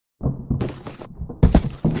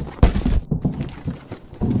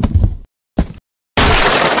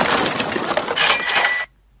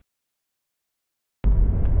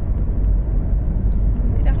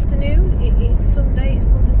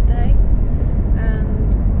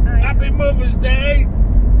Mother's Day!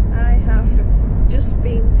 I have just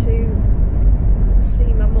been to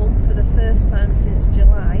see my mum for the first time since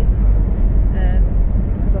July,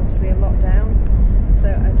 because obviously a lockdown. So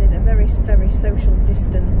I did a very social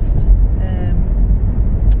distanced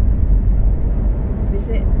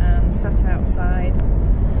visit and sat outside.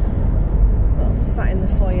 Well, sat in the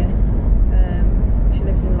foyer. She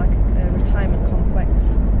lives in like a retirement complex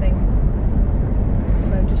thing.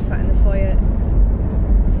 So I just sat in the foyer,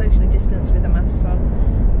 socially distanced with the masks on.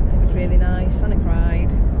 And it was really nice, and I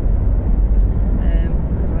cried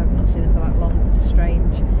because I've not seen her for that long. It was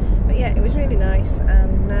strange, but yeah, it was really nice.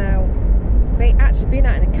 And now, actually being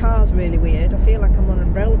out in a car is really weird. I feel like I'm on a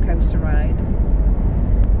roller coaster ride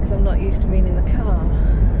because I'm not used to being in the car.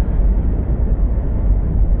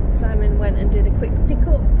 Simon went and did a quick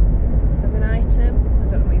pickup of an item.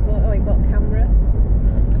 I don't know what he bought. Oh, he bought a camera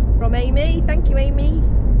from Amy. Thank you, Amy.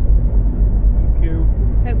 Thank you.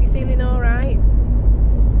 Hope you're feeling alright.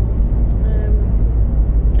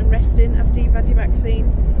 And resting after you've had your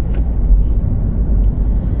vaccine.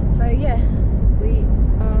 So yeah, we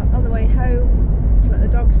are on the way home to let the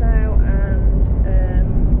dogs out, and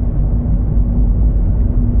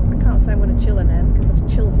I can't say I want to chill an end because I've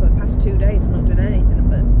chilled for the past 2 days. I'm not doing anything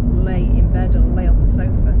but lay in bed or lay on the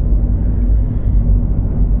sofa.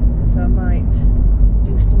 So I might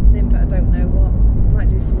do something, but I don't know what. I might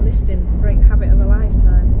do some listing, break the habit of a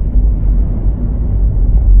lifetime.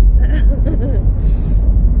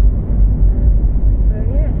 So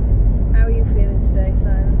yeah, how are you feeling today,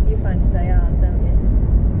 Simon? You find today hard, don't you?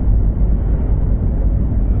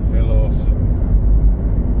 I feel awesome.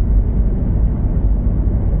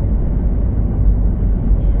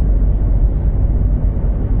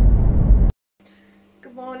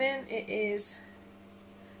 Good morning. It is,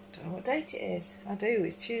 I don't know what date it is. I do.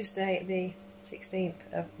 It's Tuesday the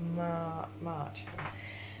 16th of March.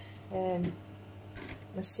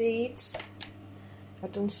 My seeds,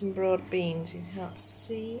 I've done some broad beans, you can't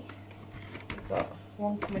see. I've got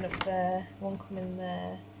one coming up there, one coming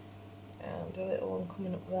there, and a little one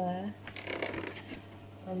coming up there.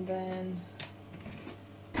 And then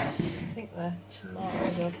I think they're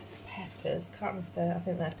tomatoes or peppers. I can't remember if they're, I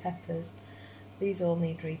think they're peppers. These all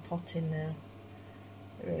need repotting now.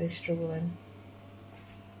 They're really struggling.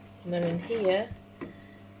 And then in here,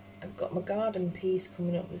 I've got my garden peas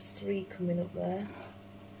coming up. There's 3 coming up there.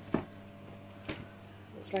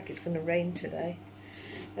 Looks like it's going to rain today.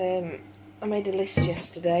 I made a list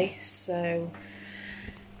yesterday, so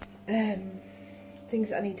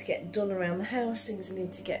things that I need to get done around the house, things I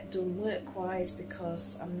need to get done work-wise,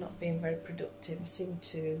 because I'm not being very productive. I seem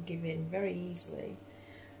to give in very easily,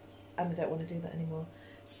 and I don't want to do that anymore.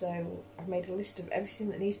 So I've made a list of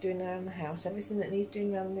everything that needs doing around the house, everything that needs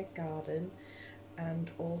doing around the garden,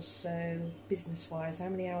 and also business-wise, how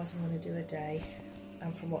many hours I'm going to do a day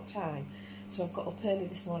and from what time. So I've got up early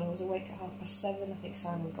this morning. I was awake at 7:30. I think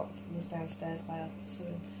Simon was downstairs by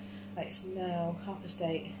 7:30. It's now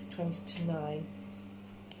 8:30, 20 to 9,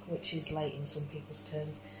 which is late in some people's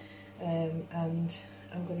terms. And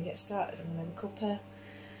I'm going to get started. I'm going to have a cuppa.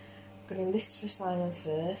 I'm going to list for Simon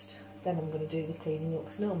first. Then I'm going to do the cleaning up,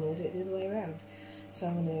 because normally I do it the other way around. So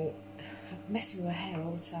I'm going to, I'm messing with my hair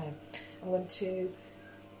all the time. I'm going to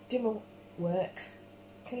do my work,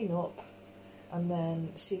 clean up, and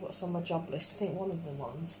then see what's on my job list. I think one of the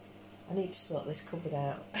ones, I need to sort this cupboard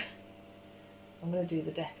out. I'm going to do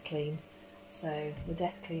the death clean. So the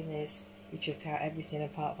death clean is you chuck out everything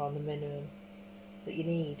apart from the minimum that you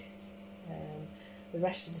need. The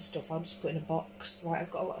rest of the stuff I'll just put in a box. Right, I've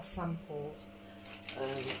got a lot of samples,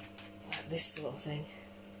 like this sort of thing.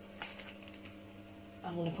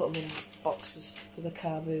 I'm going to put them in boxes for the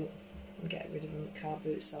car boot and get rid of them at car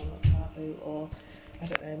boot, sell them at car boot, or I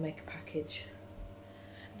don't know, make a package.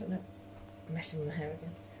 I don't know, I'm messing with my hair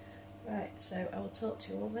again. Right, so I will talk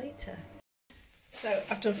to you all later. So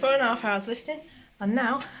I've done 4.5 hours listing, and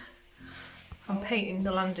now I'm painting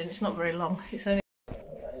the landing. It's not very long, it's only...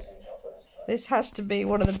 This has to be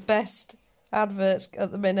one of the best adverts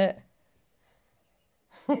at the minute.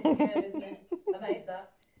 It's good, isn't it? I made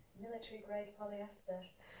that. Military grade polyester.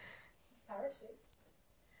 Parachutes.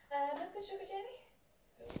 Milk and sugar, Jamie?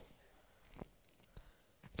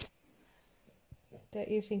 Don't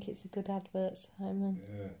you think it's a good advert, Simon?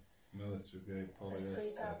 Yeah, military grade polyester.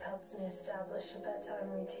 Sleep app helps me establish a bedtime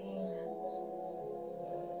routine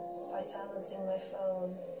by silencing my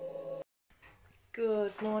phone.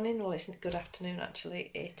 Good morning, well it's good afternoon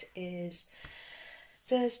actually. It is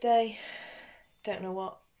Thursday, don't know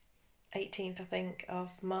what, 18th I think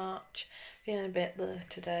of March. Feeling a bit bleh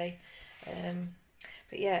today,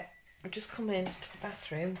 but yeah, I've just come in to the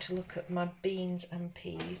bathroom to look at my beans and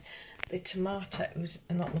peas. the tomatoes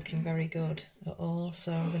are not looking very good at all,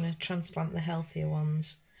 so I'm going to transplant the healthier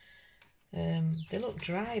ones. They look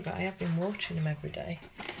dry, but I have been watering them every day.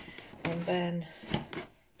 And then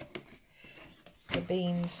the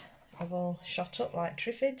beans have all shot up like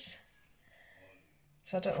triffids.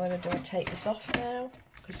 So I don't know whether do I take this off now,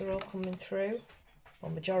 because they're all coming through.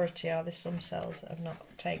 Well, majority are. There's some cells that I've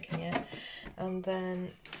not taken yet. And then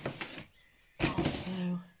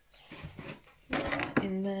also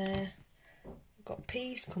in there I've got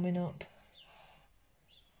peas coming up.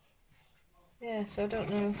 Yeah, so I don't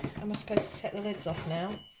know, am I supposed to take the lids off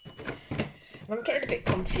now? And I'm getting a bit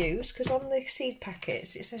confused because on the seed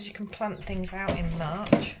packets it says you can plant things out in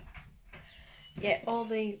March. Yet all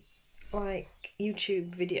the like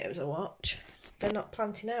YouTube videos I watch, they're not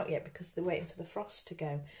planting out yet because they're waiting for the frost to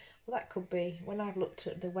go. Well, that could be, when I've looked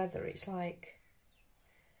at the weather, it's like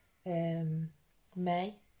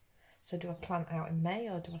May. So do I plant out in May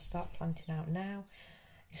or do I start planting out now?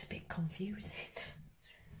 It's a bit confusing.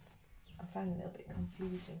 I find it a little bit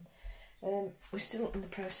confusing. We're still in the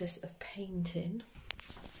process of painting.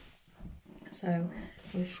 So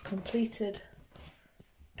we've completed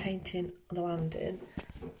painting the landing.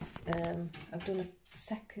 I've done a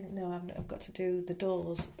second, no, I've got to do the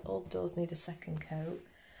doors. All the doors need a second coat,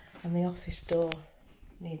 and the office door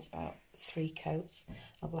needs about 3 coats.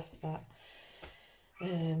 I've left that. I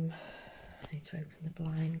need to open the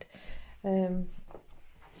blind.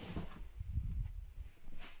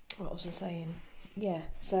 What was I saying? Yeah,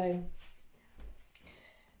 so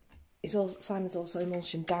it's all, Simon's also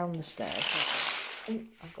emulsion down the stairs.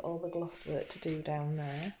 I've got all the gloss work to do down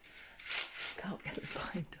there. Can't get the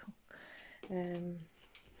blind up. And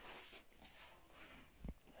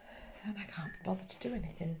I can't be bothered to do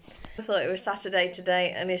anything. I thought it was Saturday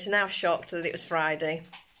today, and he's now shocked that it was Friday.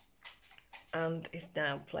 And he's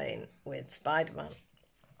now playing with Spider-Man.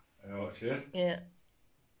 Oh, what's it? Yeah.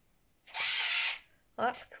 Oh,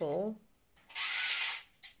 that's cool.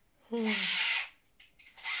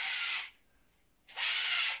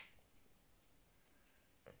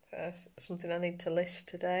 That's something I need to list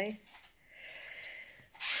today.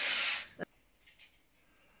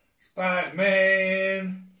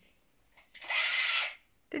 Spider-Man!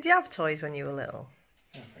 Did you have toys when you were little?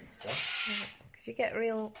 I don't think so. Did you get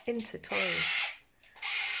real into toys?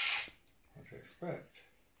 What do you expect?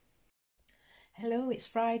 Hello, it's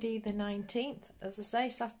Friday the 19th. As I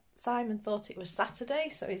say, Simon thought it was Saturday,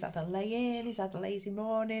 so he's had a lay-in, he's had a lazy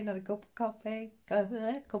morning, had a cup of coffee, cup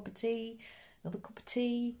of tea, another cup of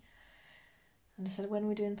tea. And I said, when are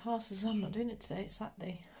we doing the parcels? I'm not doing it today, it's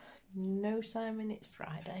Saturday. No, Simon, it's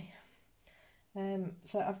Friday.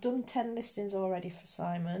 So I've done 10 listings already for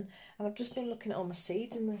Simon, and I've just been looking at all my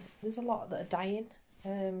seeds, and there's a lot that are dying.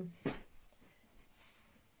 I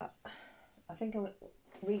think I'm going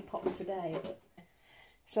to repot them today.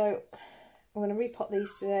 So I'm going to repot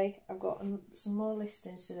these today. I've got some more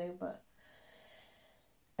listings to do, but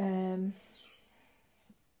I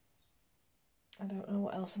don't know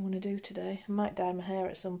what else I'm going to do today. I might dye my hair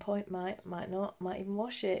at some point, might not, might even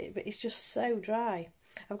wash it, but it's just so dry.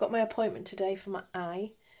 I've got my appointment today for my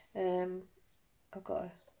eye. I've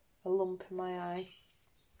got a lump in my eye.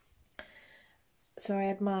 So I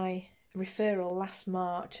had my referral last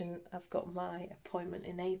March, and I've got my appointment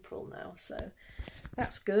in April now, so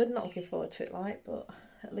that's good. Not looking forward to it, but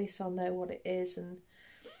at least I'll know what it is and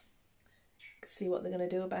see what they're going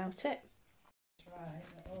to do about it. Right,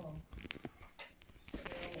 oh.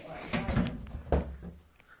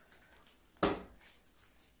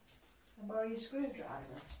 Can I borrow your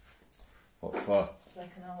screwdriver? What for? So I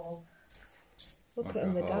can all look at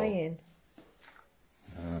them, they're dying.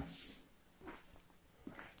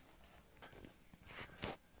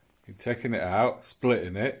 You're taking it out,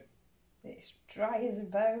 splitting it. It's dry as a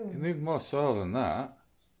bone. You need more soil than that.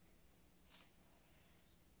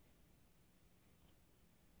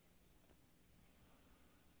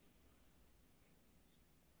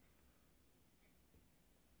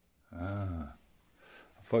 Ah,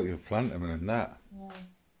 I thought you were planting them in that. Yeah.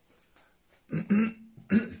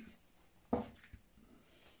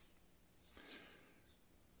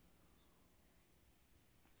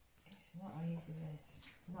 It's not easy, this.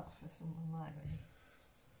 Not for someone like me.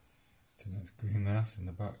 It's a nice greenhouse in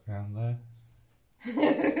the background there.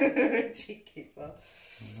 Cheeky son.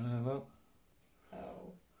 Look.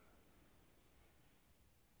 Oh.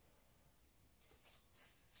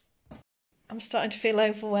 I'm starting to feel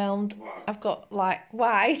overwhelmed. I've got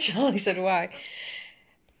why? Charlie said why.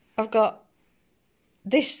 I've got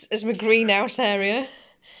this as my greenhouse area.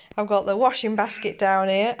 I've got the washing basket down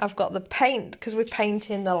here. I've got the paint, because we're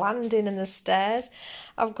painting the landing and the stairs.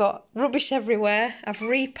 I've got rubbish everywhere. I've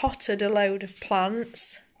repotted a load of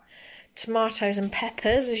plants, tomatoes and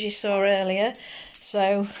peppers, as you saw earlier.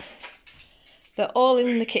 So they're all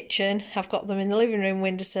in the kitchen. I've got them in the living room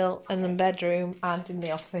windowsill and the bedroom and in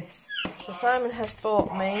the office. So Simon has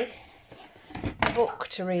bought me a book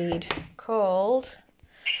to read called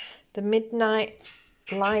The Midnight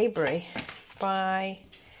Library by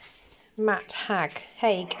Matt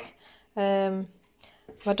Haig.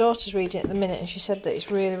 My daughter's reading it at the minute and she said that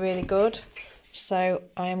it's really, really good. So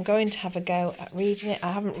I am going to have a go at reading it.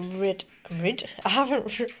 I haven't read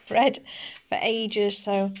for ages,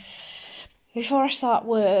 so before I start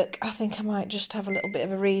work, I think I might just have a little bit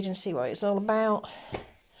of a read and see what it's all about.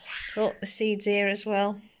 Oh, the seeds here as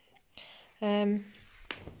well.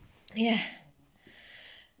 Yeah.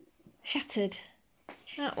 Shattered,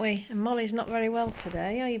 aren't we? And Molly's not very well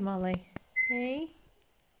today, are you, Molly? Hey?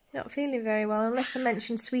 Not feeling very well, unless I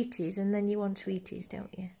mention sweeties, and then you want sweeties,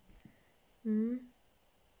 don't you?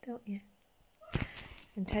 Don't you?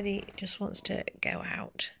 And Teddy just wants to go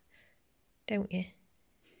out, don't you?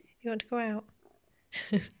 You want to go out?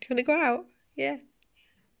 Do you want to go out? Yeah.